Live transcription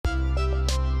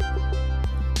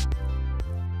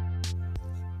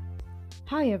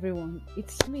Hi everyone,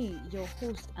 it's me, your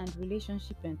host and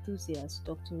relationship enthusiast,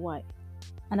 Dr. Y.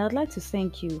 And I'd like to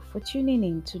thank you for tuning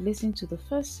in to listen to the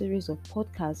first series of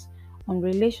podcasts on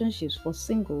relationships for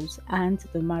singles and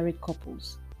the married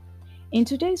couples. In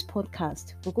today's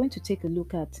podcast, we're going to take a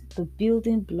look at the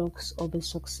building blocks of a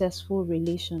successful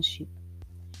relationship.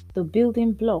 The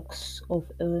building blocks of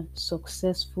a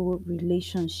successful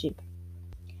relationship.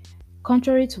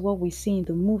 Contrary to what we see in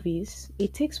the movies,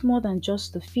 it takes more than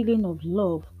just the feeling of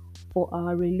love for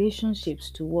our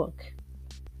relationships to work.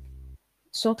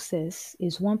 Success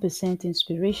is 1%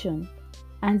 inspiration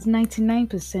and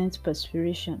 99%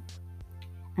 perspiration.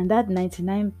 And that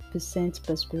 99%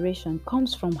 perspiration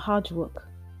comes from hard work.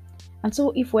 And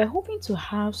so, if we're hoping to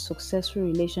have successful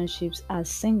relationships as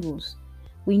singles,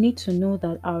 we need to know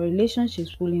that our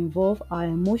relationships will involve our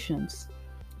emotions.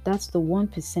 That's the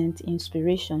 1%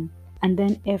 inspiration and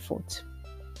then effort.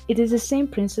 It is the same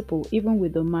principle even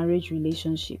with the marriage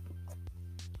relationship.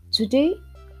 Today,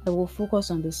 I will focus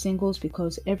on the singles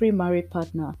because every married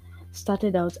partner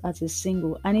started out as a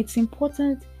single, and it's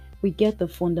important we get the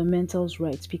fundamentals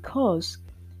right because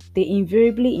they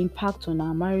invariably impact on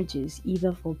our marriages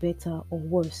either for better or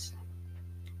worse.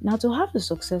 Now, to have a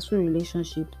successful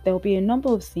relationship, there will be a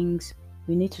number of things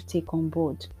we need to take on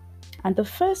board. And the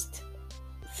first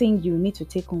thing you need to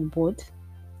take on board,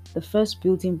 the first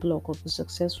building block of a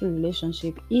successful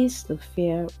relationship, is the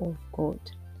fear of God.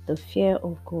 The fear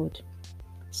of God.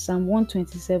 Psalm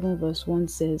 127 verse 1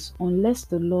 says, "Unless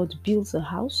the Lord builds a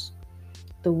house,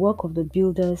 the work of the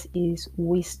builders is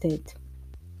wasted.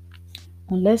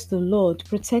 Unless the Lord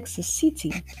protects a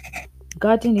city,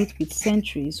 guarding it with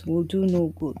sentries will do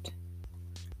no good."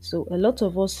 So a lot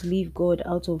of us leave God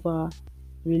out of our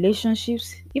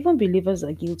relationships. Even believers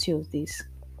are guilty of this,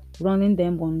 running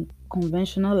them on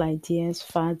conventional ideas,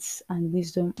 fads, and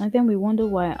wisdom, and then we wonder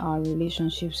why our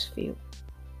relationships fail.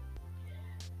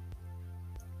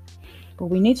 But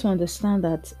we need to understand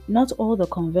that not all the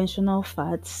conventional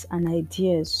fads and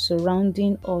ideas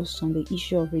surrounding us on the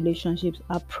issue of relationships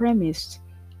are premised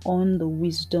on the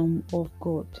wisdom of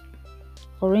God.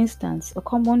 For instance, a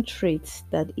common trait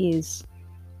that is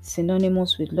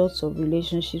synonymous with lots of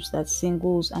relationships that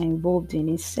singles are involved in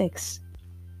is sex.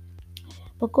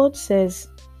 But God says,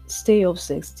 stay off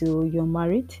sex till you're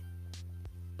married.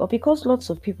 But because lots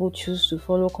of people choose to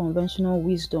follow conventional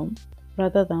wisdom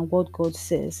rather than what God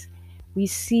says, we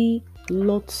see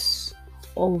lots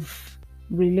of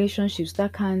relationships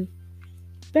that can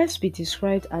best be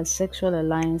described as sexual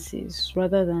alliances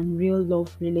rather than real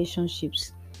love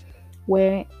relationships,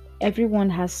 where everyone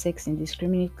has sex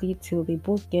indiscriminately till they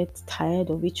both get tired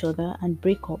of each other and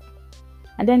break up.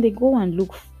 And then they go and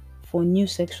look for new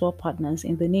sexual partners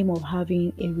in the name of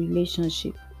having a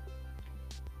relationship.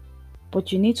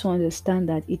 But you need to understand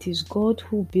that it is God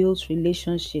who builds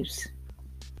relationships,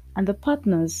 and the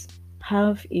partners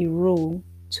have a role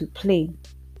to play.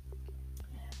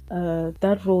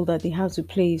 That role that they have to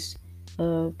play is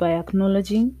by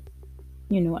acknowledging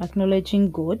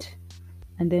God,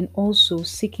 and then also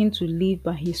seeking to live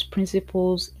by His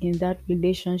principles in that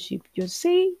relationship. You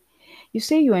say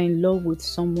you are in love with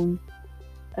someone.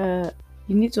 You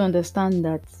need to understand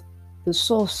that the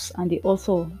source and the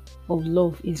author of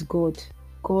love is God.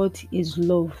 God is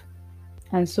love,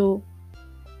 and so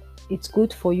it's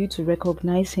good for you to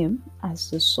recognize Him as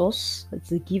the source, as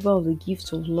the giver of the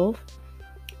gift of love,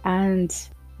 and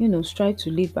strive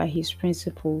to live by His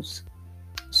principles.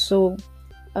 So,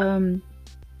 um,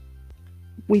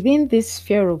 within this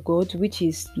fear of God, which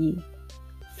is the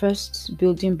first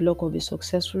building block of a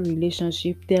successful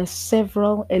relationship, there are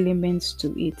several elements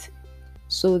to it.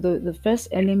 So, the first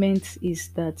element is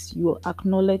that you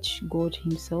acknowledge God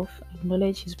Himself,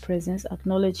 acknowledge His presence,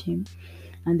 acknowledge Him,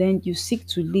 and then you seek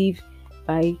to live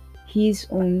by His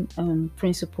own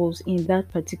principles in that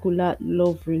particular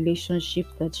love relationship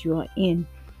that you are in.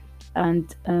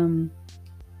 And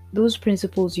those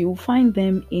principles, you will find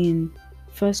them in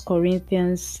 1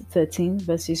 Corinthians 13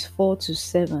 verses 4 to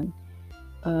 7,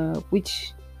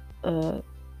 which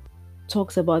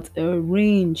talks about a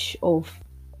range of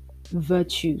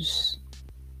virtues.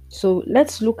 So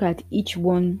let's look at each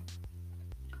one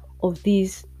of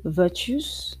these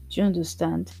virtues. Do you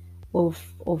understand?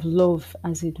 Of love,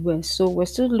 as it were. So we're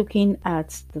still looking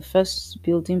at the first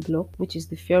building block, which is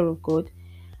the fear of God,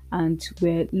 and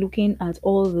we're looking at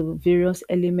all the various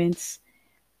elements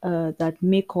that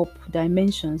make up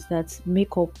dimensions that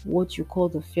make up what you call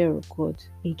the fear of God.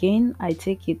 Again, I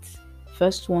take it,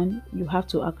 first one, you have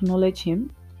to acknowledge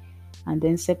Him, and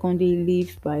then secondly,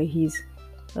 live by His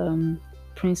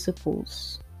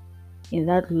principles in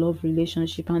that love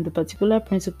relationship. And the particular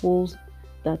principles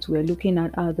that we're looking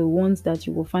at are the ones that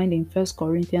you will find in 1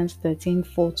 Corinthians 13,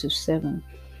 4 to 7.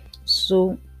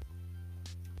 So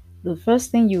the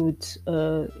first thing you would,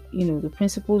 the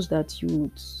principles that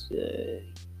you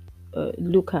would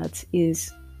look at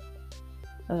is,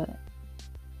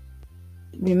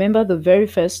 remember the very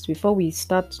first, before we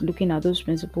start looking at those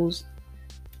principles,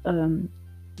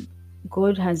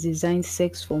 God has designed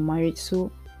sex for marriage.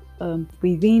 So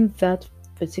within that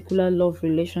particular love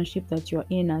relationship that you're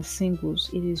in as singles,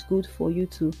 it is good for you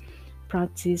to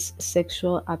practice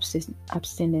sexual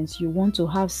abstinence. You want to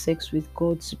have sex with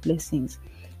God's blessings.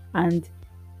 And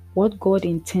what God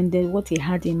intended, what He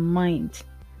had in mind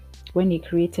when He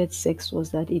created sex,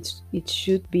 was that it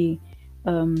should be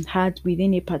had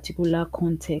within a particular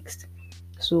context.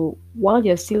 So while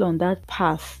you're still on that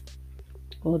path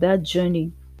or that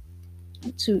journey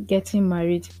to getting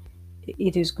married,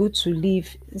 it is good to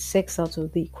leave sex out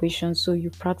of the equation. So you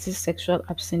practice sexual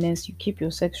abstinence, you keep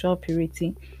your sexual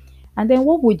purity. And then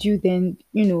what would you then,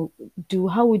 do?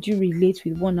 How would you relate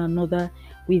with one another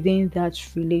within that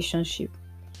relationship?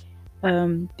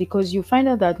 Because you find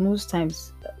out that most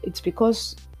times it's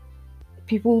because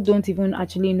people don't even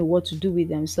actually know what to do with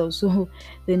themselves. So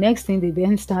the next thing they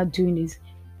then start doing is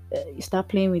start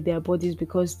playing with their bodies,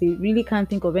 because they really can't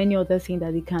think of any other thing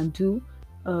that they can do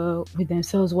with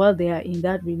themselves while they are in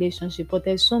that relationship. But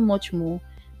there's so much more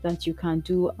that you can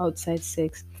do outside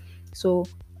sex. So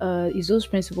it's those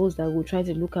principles that we'll try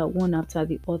to look at one after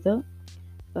the other.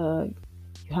 You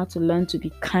have to learn to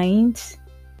be kind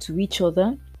to each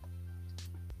other.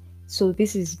 So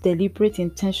this is deliberate,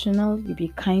 intentional. You be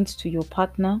kind to your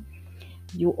partner.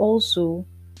 You also,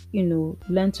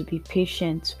 learn to be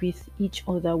patient with each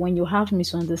other. When you have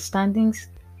misunderstandings,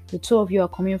 the two of you are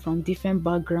coming from different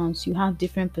backgrounds. You have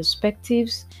different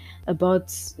perspectives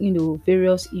about,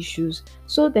 various issues.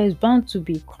 So there's bound to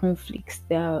be conflicts.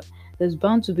 There's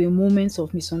bound to be moments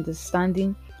of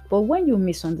misunderstanding. But when you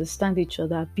misunderstand each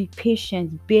other, be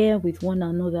patient, bear with one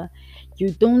another.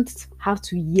 You don't have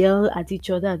to yell at each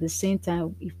other at the same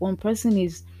time. If one person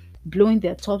is blowing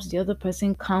their tops, the other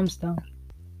person calms down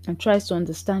and tries to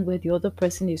understand where the other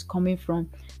person is coming from.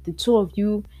 The two of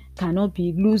you cannot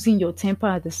be losing your temper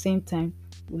at the same time.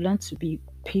 You learn to be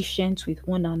patient with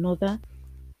one another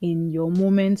in your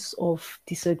moments of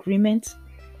disagreement.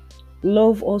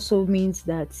 Love also means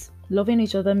that loving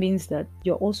each other means that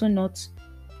you're also not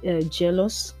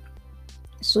jealous.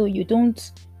 So you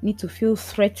don't need to feel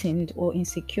threatened or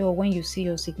insecure when you see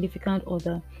your significant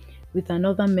other with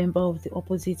another member of the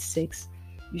opposite sex.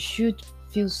 You should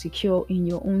feel secure in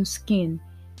your own skin,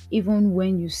 even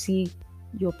when you see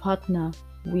your partner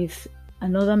with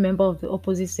another member of the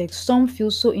opposite sex. Some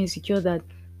feel so insecure that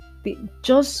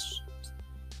just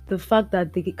the fact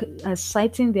that they are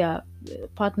citing their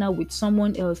partner with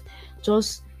someone else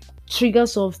just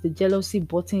triggers off the jealousy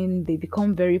button. They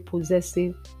become very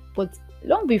possessive. But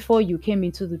long before you came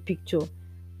into the picture,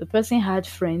 the person had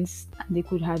friends, and they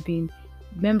could have been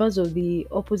members of the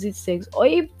opposite sex. Or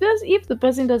if the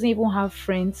person doesn't even have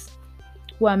friends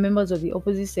who are members of the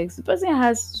opposite sex, the person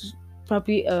has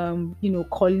probably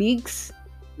colleagues,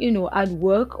 at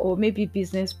work, or maybe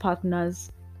business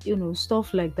partners,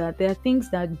 stuff like that. There are things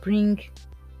that bring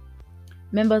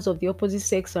members of the opposite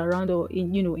sex around, or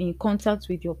in contact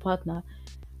with your partner.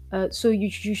 So you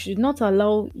should not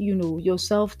allow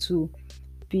yourself to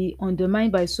be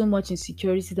undermined by so much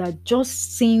insecurity that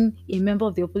just seeing a member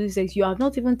of the opposite sex, you have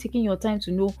not even taken your time to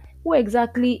know who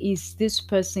exactly is this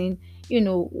person.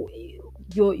 Your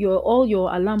all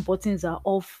your alarm buttons are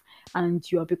off, and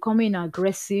you are becoming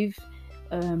aggressive.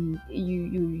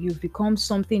 You've become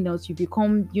something else. You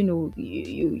become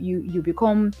you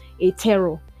become a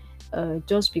terror,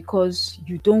 just because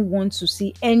you don't want to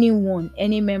see any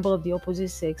member of the opposite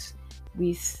sex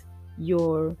with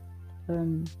your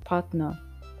partner.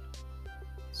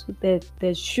 So that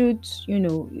there should,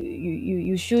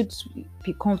 you should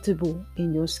be comfortable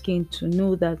in your skin to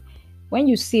know that when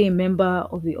you see a member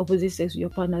of the opposite sex with your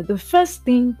partner, the first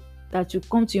thing that should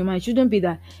come to your mind shouldn't be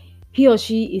that he or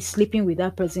she is sleeping with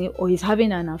that person or is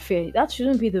having an affair. That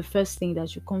shouldn't be the first thing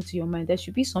that should come to your mind. There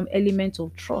should be some element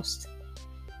of trust,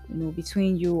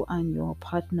 between you and your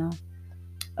partner.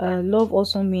 Love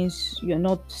also means you're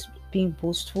not being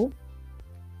boastful.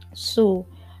 So,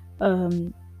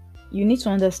 you need to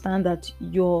understand that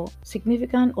your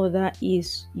significant other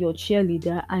is your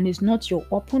cheerleader and is not your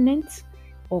opponent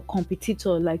or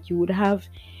competitor like you would have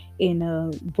in a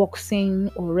boxing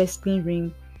or wrestling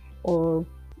ring, or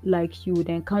like you would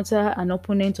encounter an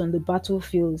opponent on the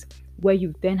battlefield where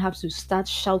you then have to start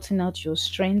shouting out your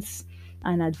strengths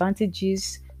and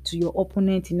advantages to your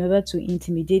opponent in order to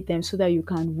intimidate them so that you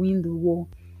can win the war.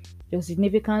 Your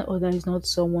significant other is not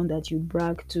someone that you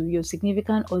brag to. Your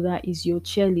significant other is your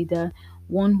cheerleader,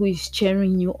 one who is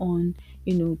cheering you on,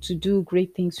 to do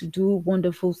great things, to do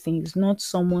wonderful things, not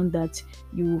someone that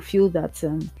you feel that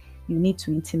you need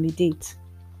to intimidate.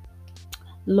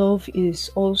 Love is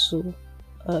also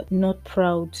not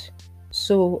proud.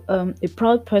 So a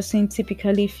proud person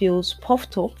typically feels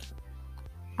puffed up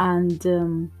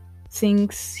and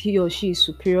thinks he or she is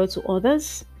superior to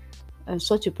others.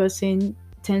 Such a person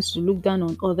tends to look down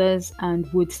on others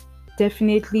and would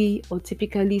definitely or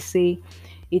typically say,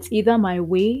 it's either my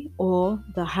way or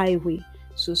the highway.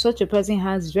 So such a person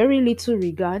has very little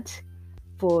regard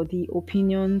for the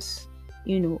opinions,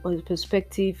 or the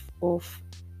perspective of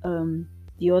um,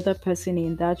 the other person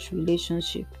in that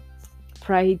relationship.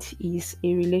 Pride is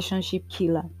a relationship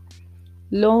killer.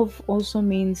 Love also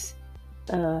means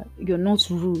you're not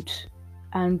rude,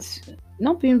 and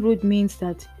not being rude means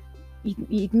that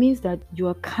it means that you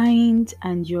are kind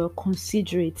and you're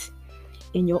considerate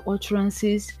in your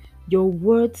utterances. Your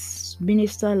words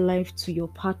minister life to your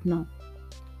partner.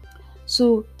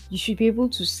 So you should be able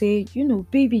to say,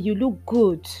 baby, you look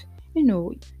good. You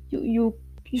know, you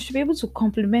should be able to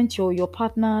compliment your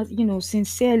partner,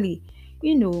 sincerely.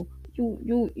 You know,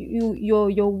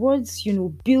 your words,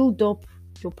 build up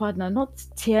your partner, not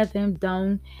tear them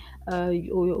down, or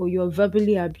you're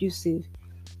verbally abusive.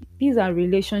 These are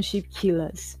relationship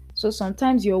killers. So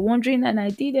sometimes you're wondering, and I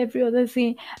did every other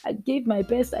thing, I gave my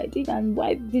best, I did, and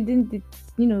why didn't it,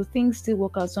 things still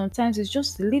work out? Sometimes it's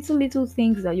just little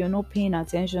things that you're not paying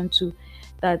attention to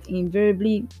that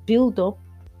invariably build up,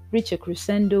 reach a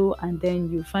crescendo, and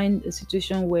then you find a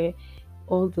situation where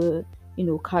all the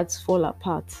cards fall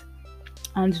apart.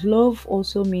 And love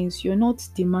also means you're not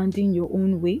demanding your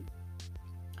own way.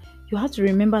 You have to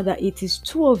remember that it is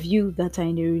two of you that are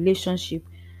in a relationship.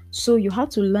 So you have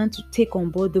to learn to take on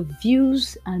board the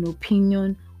views and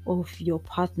opinion of your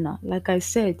partner. Like I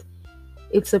said,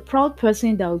 it's a proud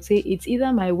person that would say it's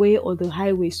either my way or the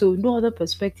highway. So no other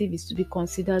perspective is to be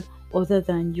considered other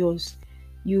than yours.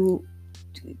 You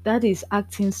That is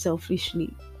acting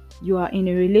selfishly. You are in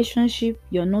a relationship,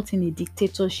 you're not in a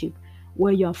dictatorship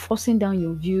where you are forcing down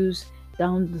your views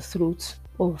down the throat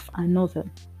of another.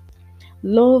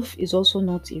 Love is also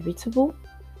not irritable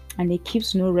and it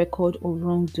keeps no record of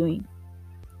wrongdoing.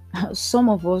 Some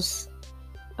of us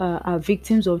are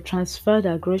victims of transferred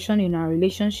aggression in our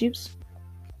relationships.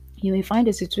 You may find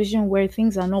a situation where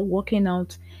things are not working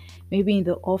out, maybe in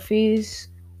the office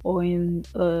or in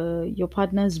your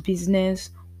partner's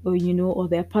business, or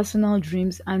their personal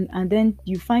dreams, and then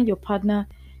you find your partner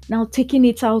now taking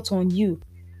it out on you.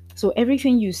 So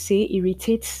everything you say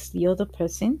irritates the other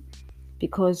person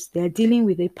because they're dealing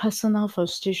with a personal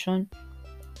frustration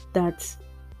that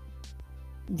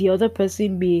the other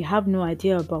person may have no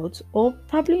idea about or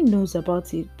probably knows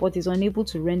about it but is unable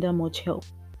to render much help.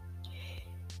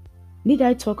 Need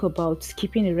I talk about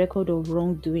keeping a record of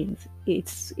wrongdoings?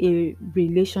 It's a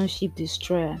relationship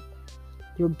destroyer.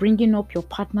 You're bringing up your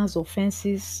partner's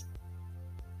offenses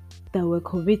that were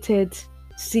committed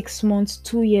 6 months,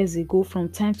 2 years ago from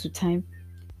time to time.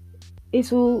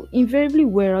 It will invariably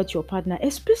wear out your partner,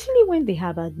 especially when they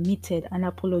have admitted and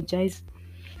apologized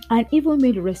and even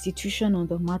made restitution on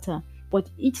the matter. But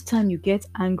each time you get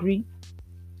angry,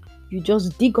 you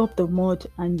just dig up the mud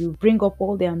and you bring up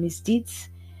all their misdeeds.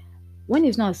 When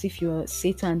it's not as if you are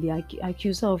Satan, the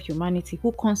accuser of humanity,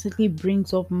 who constantly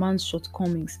brings up man's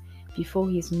shortcomings before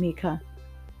his maker.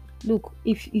 Look,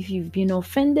 if you've been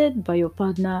offended by your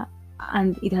partner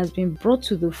and it has been brought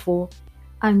to the fore,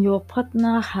 and your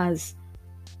partner has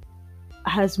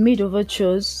made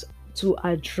overtures to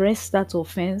address that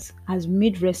offense, has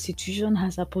made restitution,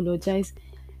 has apologized,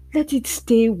 let it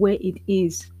stay where it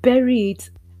is. Bury it.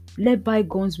 Let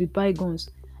bygones be bygones.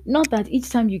 Not that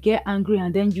each time you get angry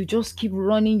and then you just keep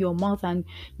running your mouth and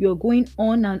you're going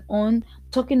on and on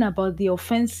talking about the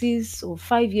offenses of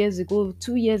 5 years ago,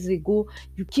 2 years ago.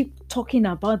 You keep talking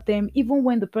about them, even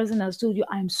when the person has told you,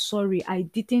 I'm sorry, I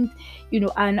didn't,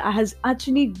 and has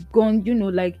actually gone,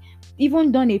 like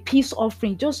even done a peace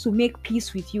offering just to make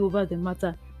peace with you over the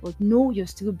matter. But no, you're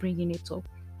still bringing it up.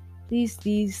 Please,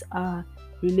 these are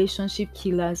relationship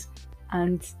killers,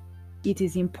 and it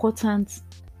is important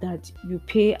that you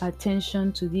pay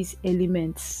attention to these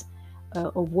elements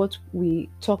of what we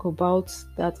talk about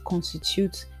that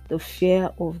constitute the fear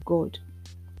of God.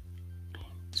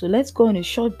 So let's go on a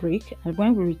short break, and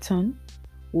when we return,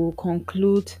 we'll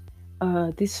conclude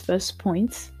this first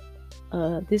point,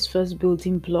 this first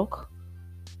building block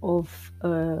of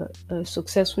a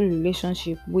successful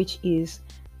relationship, which is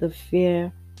the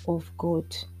fear of God.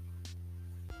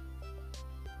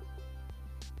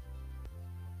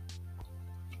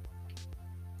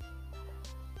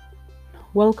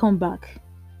 Welcome back.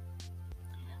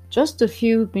 Just a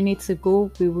few minutes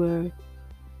ago, we were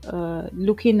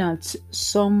looking at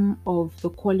some of the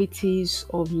qualities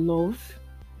of love,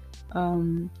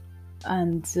 and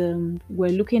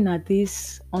we're looking at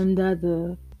this under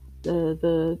the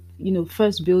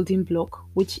first building block,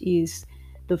 which is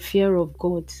the fear of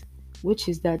God, which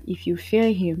is that if you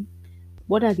fear Him,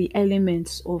 what are the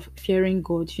elements of fearing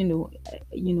God?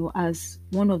 As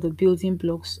one of the building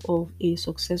blocks of a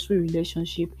successful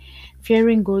relationship,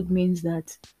 fearing God means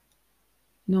that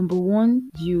number one,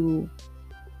 you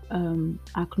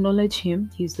acknowledge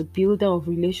Him. He's the builder of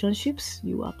relationships.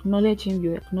 You acknowledge Him,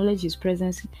 you acknowledge His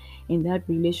presence in that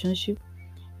relationship.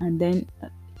 And then,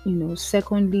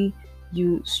 secondly,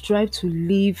 you strive to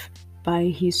live by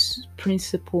His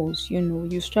principles.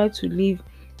 You strive to live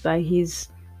by His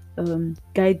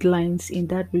guidelines in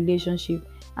that relationship.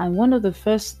 And one of the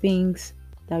first things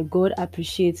that God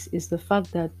appreciates is the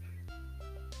fact that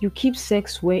you keep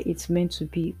sex where it's meant to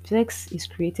be. Sex is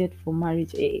created for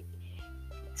marriage.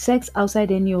 Sex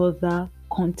outside any other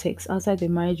context, outside the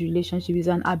marriage relationship, is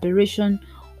an aberration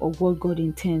of what God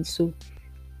intends. So,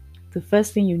 the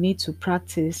first thing you need to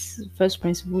practice, first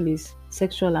principle, is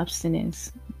sexual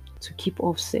abstinence, to keep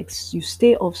off sex. You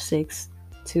stay off sex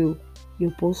till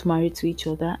you're both married to each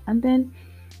other, and then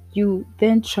you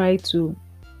then try to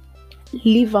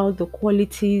live out the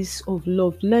qualities of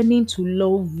love, learning to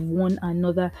love one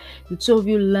another. The two of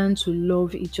you learn to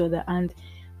love each other. And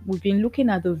we've been looking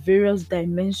at the various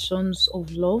dimensions of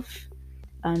love.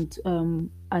 And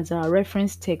as our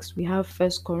reference text, we have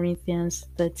First Corinthians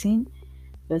 13,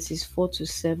 verses 4 to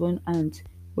 7. And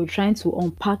we're trying to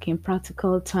unpack in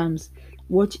practical terms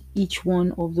what each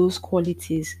one of those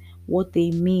qualities, what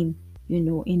they mean,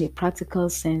 in a practical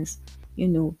sense.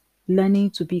 Learning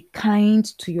to be kind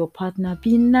to your partner,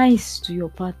 be nice to your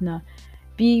partner,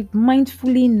 be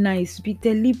mindfully nice, be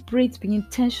deliberate, be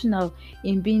intentional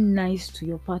in being nice to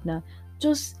your partner.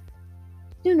 Just,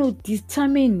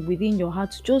 determine within your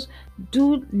heart to just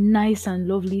do nice and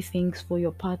lovely things for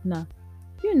your partner.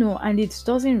 And it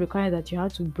doesn't require that you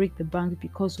have to break the bank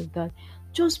because of that.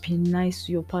 Just be nice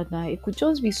to your partner. It could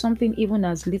just be something even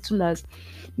as little as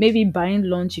maybe buying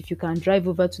lunch if you can drive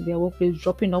over to their workplace,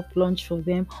 dropping up lunch for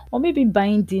them, or maybe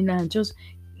buying dinner and just,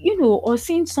 or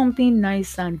seeing something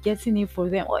nice and getting it for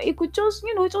them. Or it could just,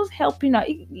 just helping out.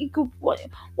 It could,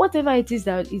 whatever it is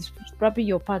that is probably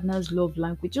your partner's love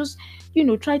language, just,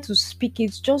 try to speak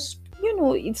it. Just,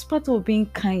 it's part of being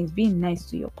kind, being nice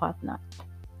to your partner.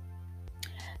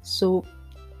 So,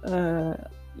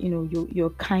 you're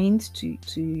kind to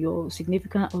your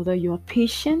significant other. You're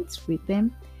patient with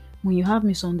them. When you have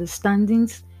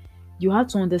misunderstandings, you have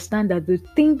to understand that the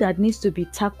thing that needs to be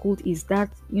tackled is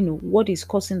that, what is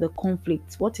causing the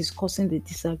conflict, what is causing the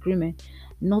disagreement,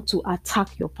 not to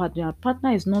attack your partner. Your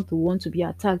partner is not the one to be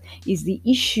attacked. It's the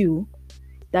issue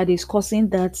that is causing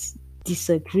that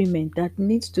disagreement that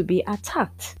needs to be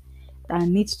attacked, that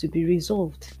needs to be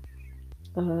resolved.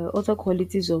 Other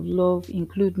qualities of love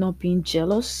include not being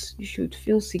jealous. You should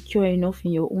feel secure enough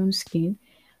in your own skin.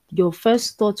 Your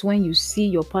first thought when you see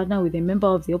your partner with a member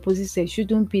of the opposite sex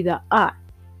shouldn't be that,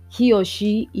 he or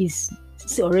she is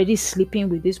already sleeping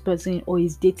with this person, or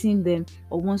is dating them,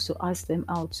 or wants to ask them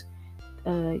out.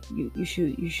 You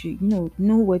should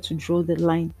know where to draw the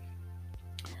line.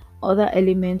 Other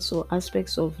elements or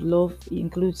aspects of love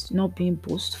includes not being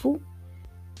boastful,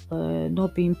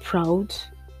 not being proud,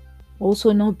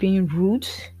 also not being rude.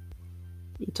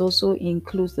 It also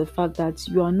includes the fact that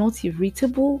you are not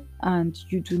irritable and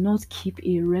you do not keep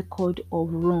a record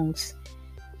of wrongs.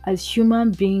 As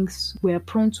human beings, we are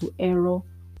prone to error.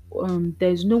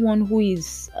 There's no one who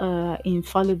is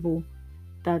infallible,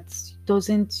 that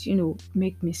doesn't,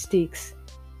 make mistakes.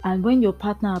 And when your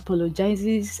partner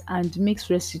apologizes and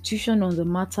makes restitution on the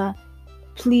matter,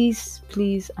 please,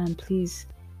 please, and please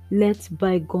let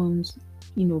bygones,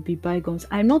 be bygones.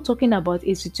 I'm not talking about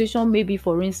a situation, maybe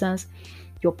for instance,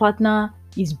 your partner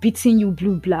is beating you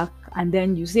blue black, and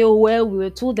then you say, oh well, we were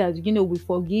told that, we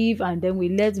forgive and then we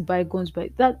let bygones, but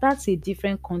that's a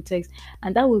different context,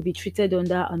 and that will be treated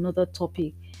under another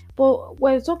topic. But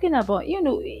we're talking about,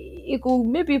 it could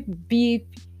maybe be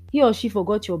he or she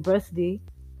forgot your birthday.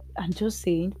 I'm just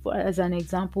saying, for as an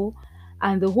example,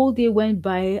 and the whole day went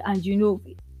by, and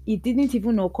it didn't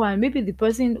even occur, and maybe the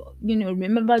person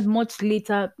remembered much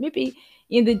later, maybe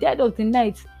in the dead of the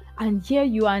night, and here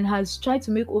you are and has tried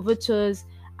to make overtures,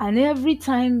 and every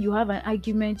time you have an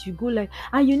argument, you go like,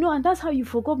 and that's how you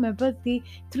forgot my birthday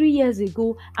 3 years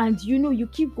ago, and you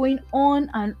keep going on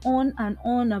and on and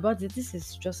on about it. This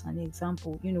is just an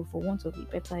example, for want of a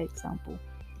better example.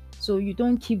 So you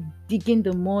don't keep digging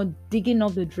the mud, digging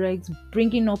up the dregs,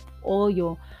 bringing up all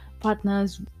your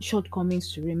partner's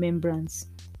shortcomings to remembrance.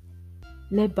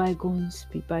 Let bygones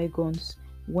be bygones.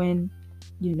 When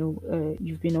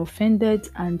you've been offended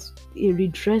and a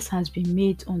redress has been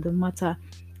made on the matter,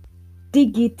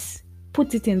 dig it,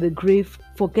 put it in the grave,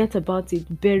 forget about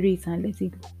it, bury it, and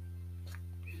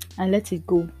let it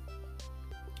go.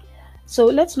 So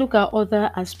let's look at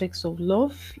other aspects of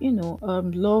love.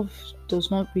 Love does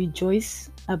not rejoice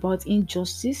about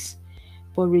injustice,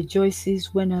 but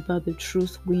rejoices whenever the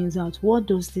truth wins out. What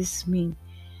does this mean?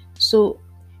 So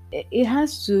it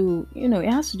has to, it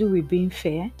has to do with being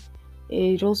fair.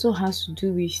 It also has to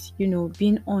do with,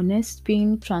 being honest,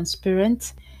 being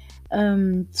transparent.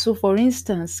 So for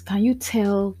instance, can you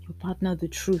tell your partner the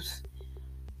truth?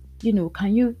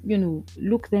 Can you,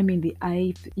 look them in the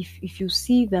eye if you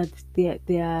see that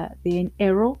they're in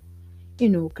error?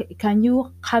 Can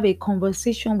you have a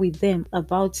conversation with them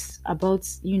about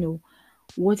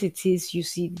what it is you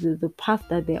see, the path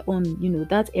that they're on,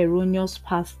 that erroneous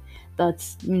path that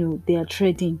they are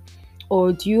treading?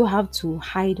 Or do you have to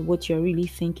hide what you're really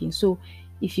thinking? So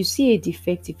if you see a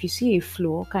defect, if you see a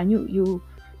flaw, can you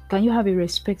have a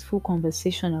respectful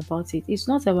conversation about it? It's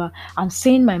not about I'm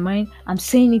saying my mind, I'm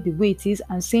saying it the way it is,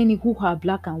 I'm saying it who are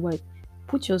black and white.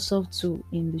 Put yourself too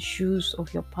in the shoes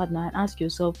of your partner and ask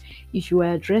yourself, if you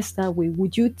were addressed that way,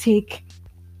 would you take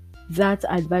that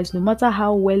advice, no matter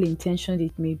how well intentioned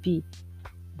it may be?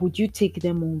 Would you take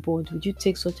them on board? Would you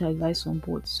take such advice on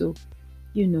board? So,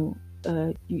 you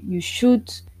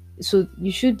should,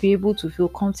 you should be able to feel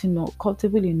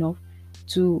comfortable enough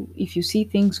to, if you see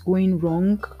things going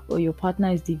wrong or your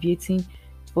partner is deviating,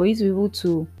 for you to be able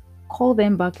to call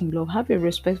them back in love, have a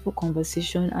respectful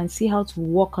conversation, and see how to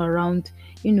walk around,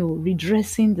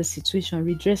 redressing the situation,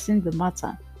 redressing the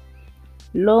matter.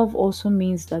 Love also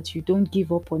means that you don't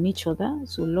give up on each other.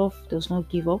 So love does not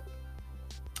give up.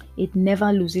 It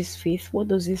never loses faith. What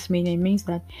does this mean? It means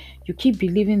that you keep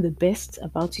believing the best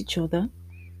about each other,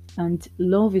 and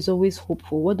love is always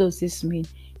hopeful. What does this mean?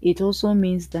 It also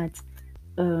means that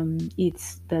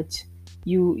it's that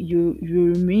you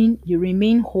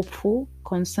remain hopeful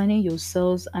concerning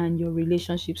yourselves and your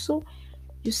relationship. So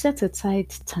you set aside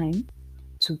time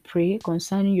to pray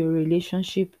concerning your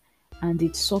relationship and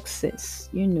its success.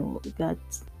 That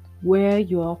where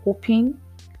you are hoping,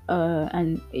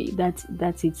 and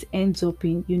that it ends up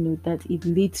in, that it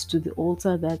leads to the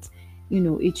altar that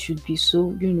it should be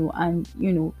so, and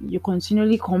you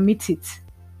continually commit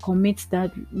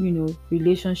that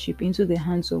relationship into the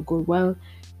hands of God, while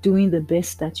doing the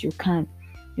best that you can,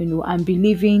 and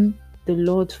believing the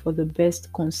Lord for the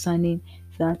best concerning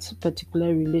that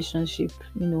particular relationship,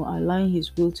 allowing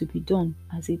his will to be done,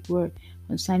 as it were,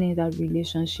 concerning that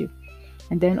relationship.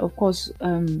 And then of course,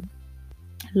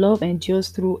 love endures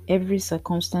through every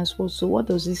circumstance. So what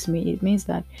does this mean? It means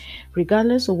that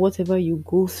regardless of whatever you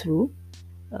go through,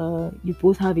 you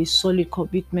both have a solid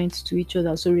commitment to each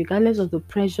other. So regardless of the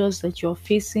pressures that you're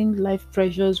facing, life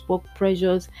pressures, work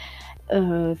pressures,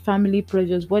 family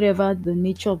pressures, whatever the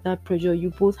nature of that pressure, you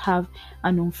both have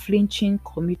an unflinching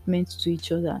commitment to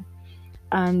each other.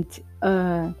 And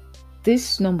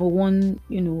this number one,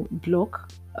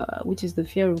 block, which is the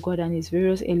fear of God and its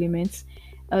various elements,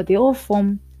 they all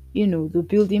form, the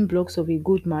building blocks of a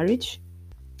good marriage.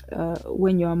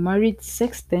 When you are married,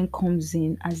 sex then comes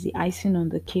in as the icing on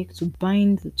the cake to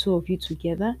bind the two of you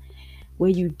together, where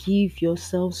you give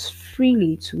yourselves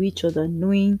freely to each other,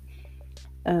 knowing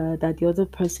that the other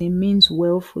person means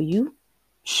well for you,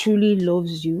 truly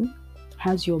loves you,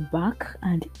 has your back,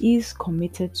 and is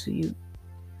committed to you.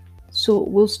 So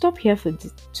we'll stop here for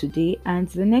today, and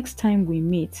the next time we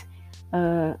meet,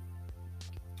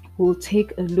 we'll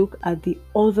take a look at the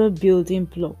other building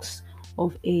blocks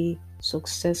of a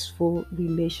successful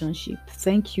relationship.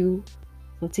 Thank you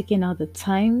for taking out the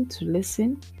time to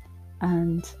listen,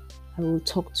 and I will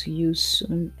talk to you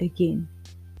soon again.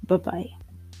 Bye bye.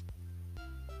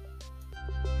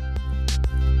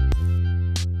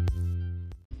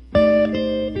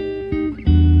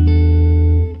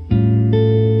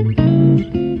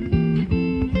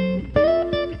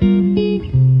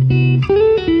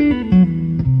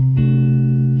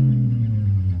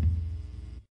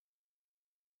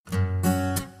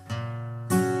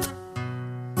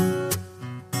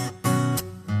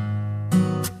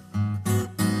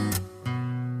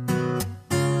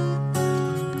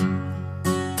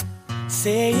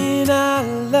 Saying I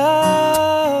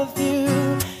love you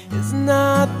is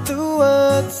not the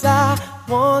words I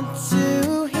want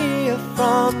to hear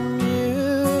from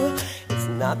you. It's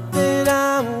not that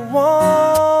I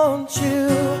want you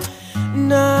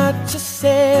not to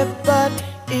say it, but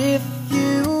If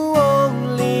you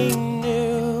only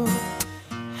knew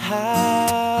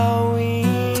how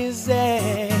easy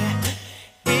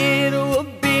it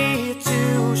would be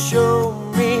to show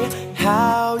me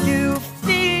how you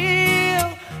feel.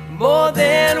 More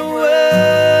than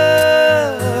words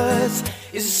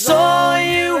is all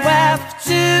you have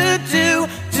to do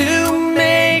to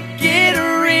make it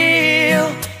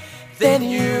real. Then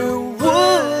you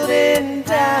wouldn't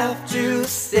have to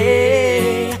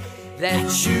say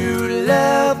that you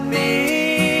love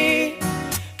me,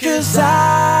 'cause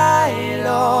I'd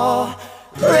already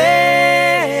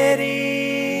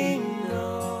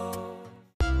know.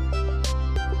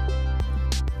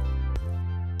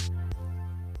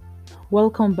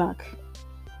 Welcome back.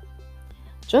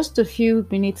 Just a few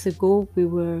minutes ago, we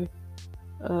were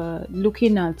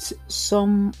looking at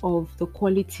some of the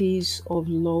qualities of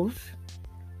love,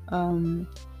 and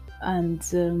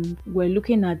we're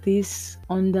looking at this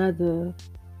under the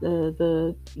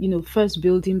first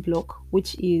building block,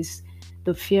 which is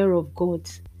the fear of God,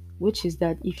 which is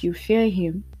that if you fear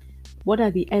Him, what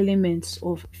are the elements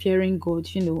of fearing God?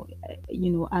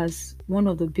 As one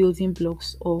of the building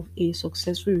blocks of a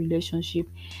successful relationship,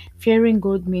 fearing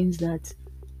God means that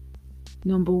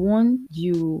number one,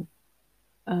 you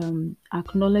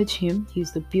acknowledge Him.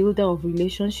 He's the builder of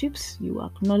relationships. You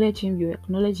acknowledge Him, you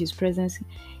acknowledge His presence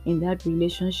in that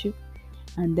relationship.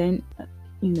 And then,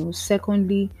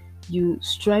 secondly, you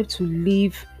strive to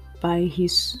live by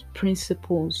His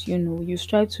principles. You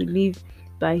strive to live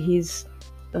by His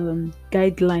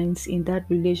guidelines in that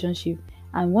relationship.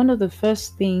 And one of the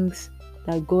first things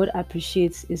that God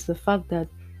appreciates is the fact that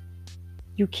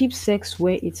you keep sex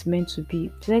where it's meant to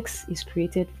be. Sex is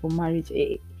created for marriage.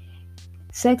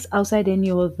 Sex outside any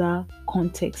other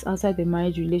context, outside the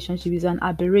marriage relationship, is an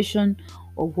aberration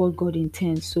of what God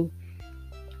intends. So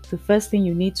the first thing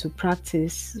you need to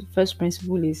practice, first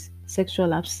principle, is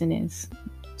sexual abstinence,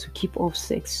 to keep off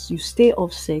sex. You stay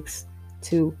off sex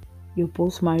till you're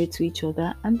both married to each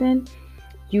other, and then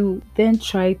you then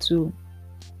try to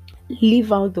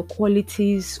live out the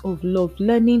qualities of love,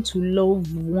 learning to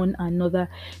love one another.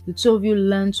 The two of you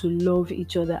learn to love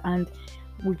each other, and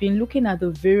we've been looking at the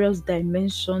various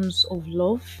dimensions of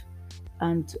love.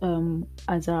 And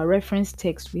as our reference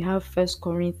text, we have 1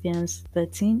 Corinthians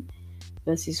 13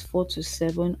 verses 4 to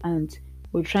 7, and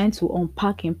we're trying to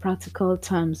unpack in practical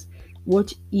terms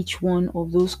what each one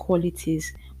of those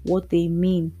qualities, what they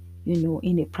mean,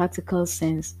 in a practical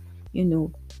sense.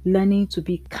 Learning to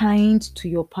be kind to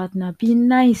your partner, be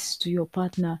nice to your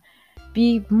partner,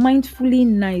 be mindfully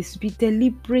nice, be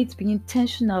deliberate, be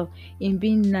intentional in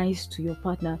being nice to your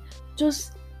partner.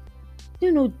 Just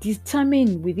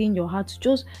determine within your heart to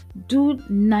just do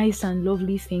nice and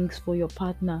lovely things for your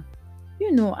partner.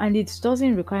 And it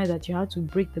doesn't require that you have to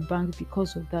break the bank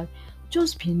because of that.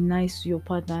 Just be nice to your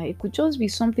partner. It could just be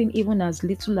something even as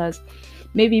little as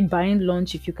maybe buying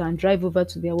lunch, if you can drive over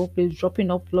to their workplace,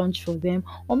 dropping up lunch for them,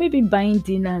 or maybe buying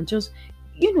dinner and just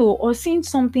or seeing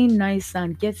something nice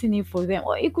and getting it for them.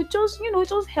 Or it could just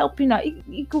just helping out.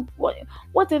 It could,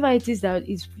 whatever it is that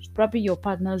is probably your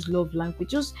partner's love language,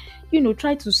 just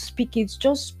try to speak it.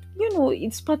 Just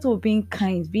it's part of being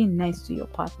kind, being nice to your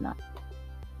partner.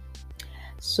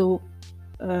 So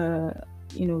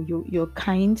you're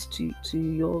kind to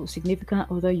your significant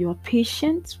other. You are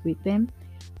patient with them.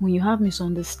 When you have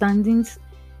misunderstandings,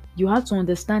 you have to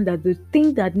understand that the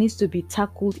thing that needs to be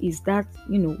tackled is that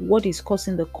what is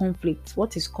causing the conflict,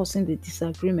 what is causing the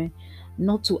disagreement,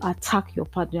 not to attack your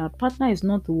partner. Your partner is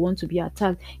not the one to be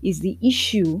attacked. It's the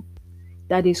issue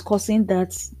that is causing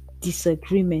that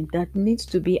disagreement that needs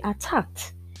to be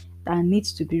attacked, that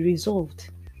needs to be resolved.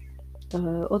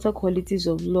 Other qualities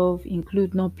of love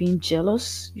include not being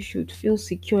jealous. You should feel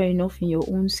secure enough in your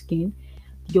own skin.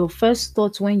 Your first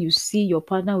thought when you see your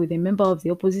partner with a member of the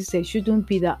opposite sex shouldn't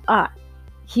be that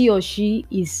he or she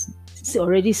is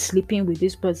already sleeping with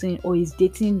this person, or is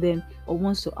dating them, or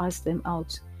wants to ask them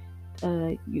out.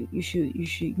 You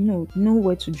should know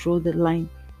where to draw the line.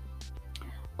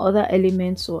 Other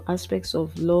elements or aspects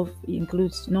of love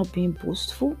includes not being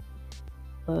boastful,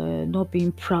 not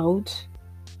being proud,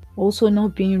 also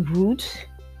not being rude.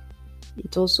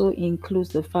 It also includes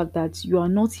the fact that you are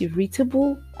not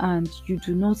irritable and you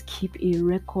do not keep a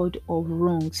record of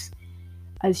wrongs.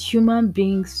 As human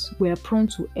beings, we are prone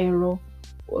to error.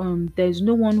 There's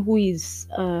no one who is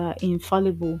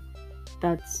infallible,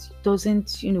 that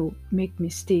doesn't make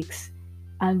mistakes.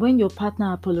 And when your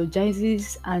partner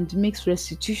apologizes and makes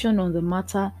restitution on the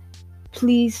matter,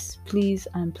 please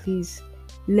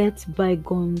let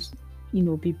bygones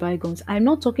be bygones. I'm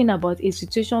not talking about a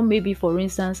situation, maybe for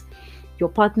instance your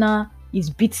partner is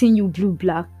beating you blue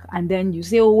black and then you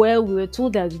say, oh well, we were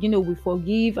told that we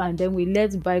forgive and then we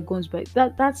let bygones, but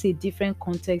that's a different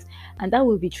context, and that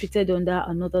will be treated under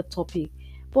another topic.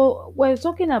 But we're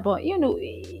talking about,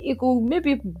 it could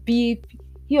maybe be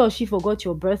he or she forgot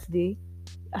your birthday.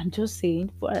 I'm just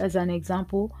saying, for as an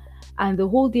example, and the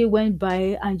whole day went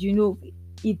by, and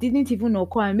it didn't even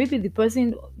occur, and maybe the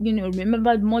person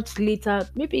remembered much later,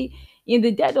 maybe in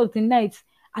the dead of the night,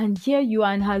 and here you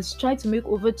are and has tried to make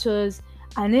overtures,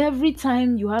 and every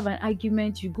time you have an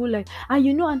argument, you go like,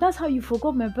 and that's how you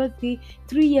forgot my birthday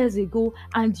 3 years ago,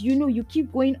 and you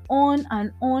keep going on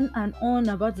and on and on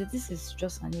about it. This is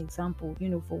just an example,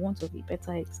 for want of a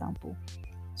better example.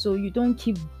 So you don't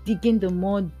keep digging the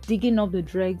mud, digging up the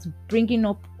dregs, bringing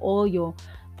up all your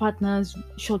partner's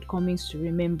shortcomings to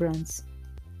remembrance.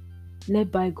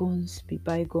 Let bygones be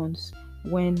bygones.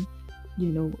 When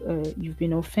you've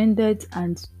been offended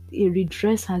and a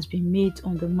redress has been made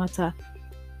on the matter,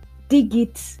 dig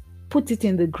it, put it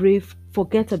in the grave,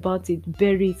 forget about it,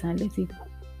 bury it, and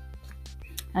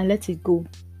let it go.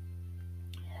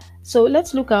 So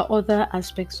let's look at other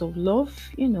aspects of love.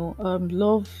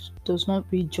 Love does not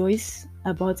rejoice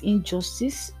about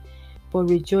injustice, but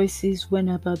rejoices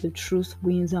whenever the truth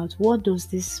wins out. What does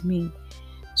this mean?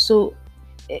 So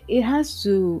it has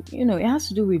to, it has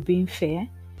to do with being fair.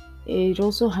 It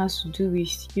also has to do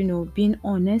with, being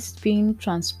honest, being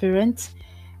transparent.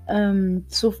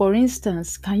 So for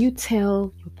instance, can you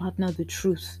tell your partner the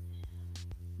truth?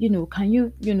 Can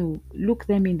you look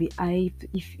them in the eye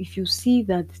if you see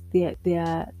that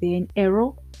they're in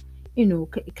error?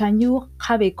 Can you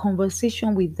have a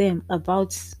conversation with them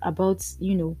about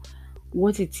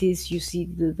what it is you see,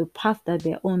 the path that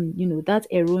they're on, that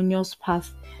erroneous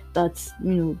path that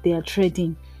they are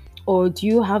treading? Or do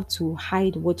you have to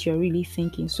hide what you're really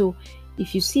thinking? So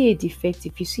if you see a defect,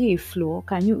 if you see a flaw,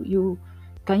 can you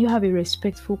have a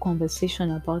respectful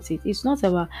conversation about it? It's not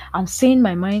about, I'm saying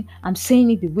my mind, I'm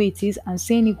saying it the way it is, I'm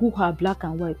saying it who are black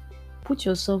and white. Put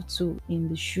yourself too in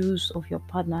the shoes of your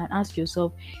partner and ask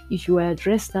yourself, if you were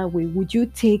addressed that way, would you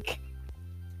take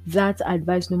that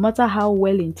advice, no matter how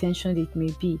well intentioned it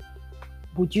may be?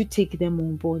 Would you take them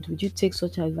on board? Would you take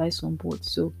such advice on board?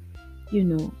 So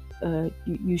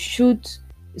you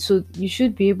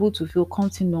should be able to feel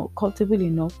comfortable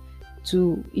enough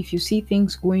to, if you see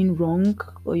things going wrong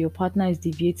or your partner is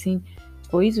deviating,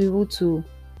 for you to be able to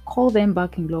call them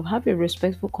back in love, have a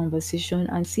respectful conversation,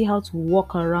 and see how to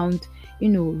walk around,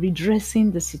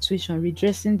 redressing the situation,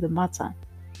 redressing the matter.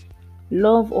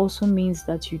 Love also means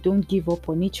that you don't give up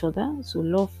on each other. So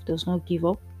love does not give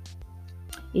up.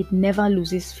 It never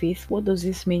loses faith. What does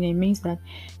this mean? It means that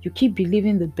you keep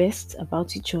believing the best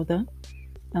about each other,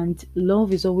 and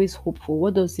love is always hopeful.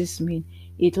 What does this mean?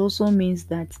 It also means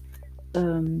that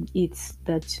it's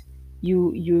that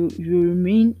you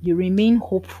remain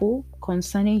hopeful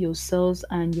concerning yourselves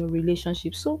and your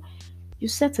relationship. So you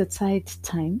set aside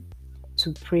time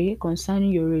to pray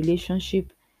concerning your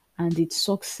relationship and its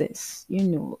success.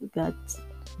 That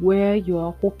where you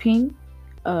are hoping,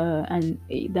 and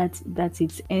that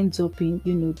it ends up in,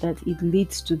 that it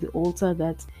leads to the altar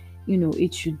that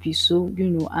it should be so,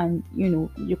 and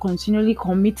you continually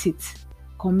commit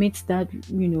that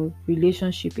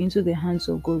relationship into the hands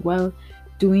of God, while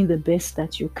doing the best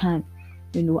that you can,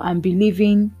 and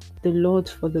believing the Lord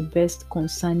for the best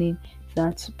concerning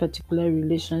that particular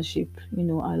relationship,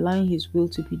 allowing his will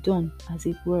to be done, as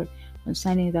it were,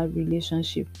 concerning that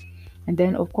relationship. And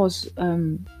then of course,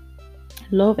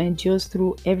 love endures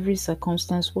through every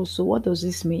circumstance. So what does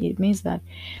this mean? It means that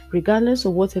regardless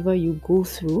of whatever you go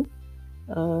through,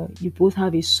 you both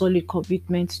have a solid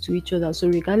commitment to each other. So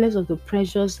regardless of the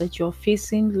pressures that you're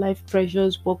facing, life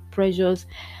pressures, work pressures,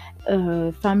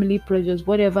 family pressures,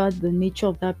 whatever the nature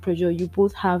of that pressure, you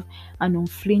both have an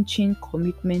unflinching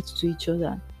commitment to each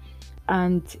other.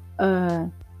 And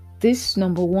this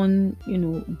number one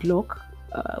block,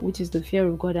 which is the fear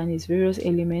of God and its various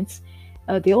elements,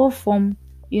 they all form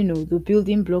the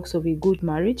building blocks of a good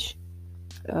marriage.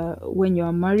 When you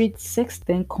are married, sex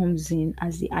then comes in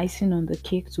as the icing on the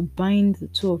cake to bind the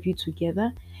two of you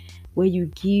together, where you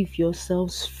give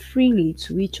yourselves freely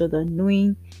to each other,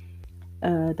 knowing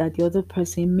that the other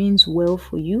person means well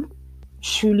for you,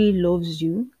 truly loves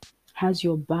you, has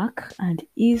your back, and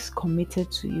is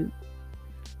committed to you.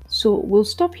 So we'll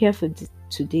stop here for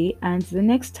today, and the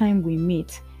next time we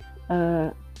meet,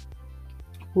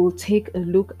 we'll take a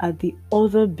look at the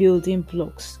other building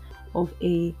blocks of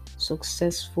a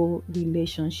successful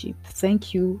relationship.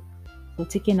 Thank you for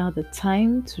taking out the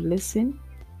time to listen,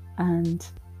 and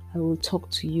I will talk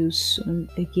to you soon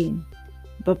again.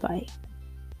 Bye bye.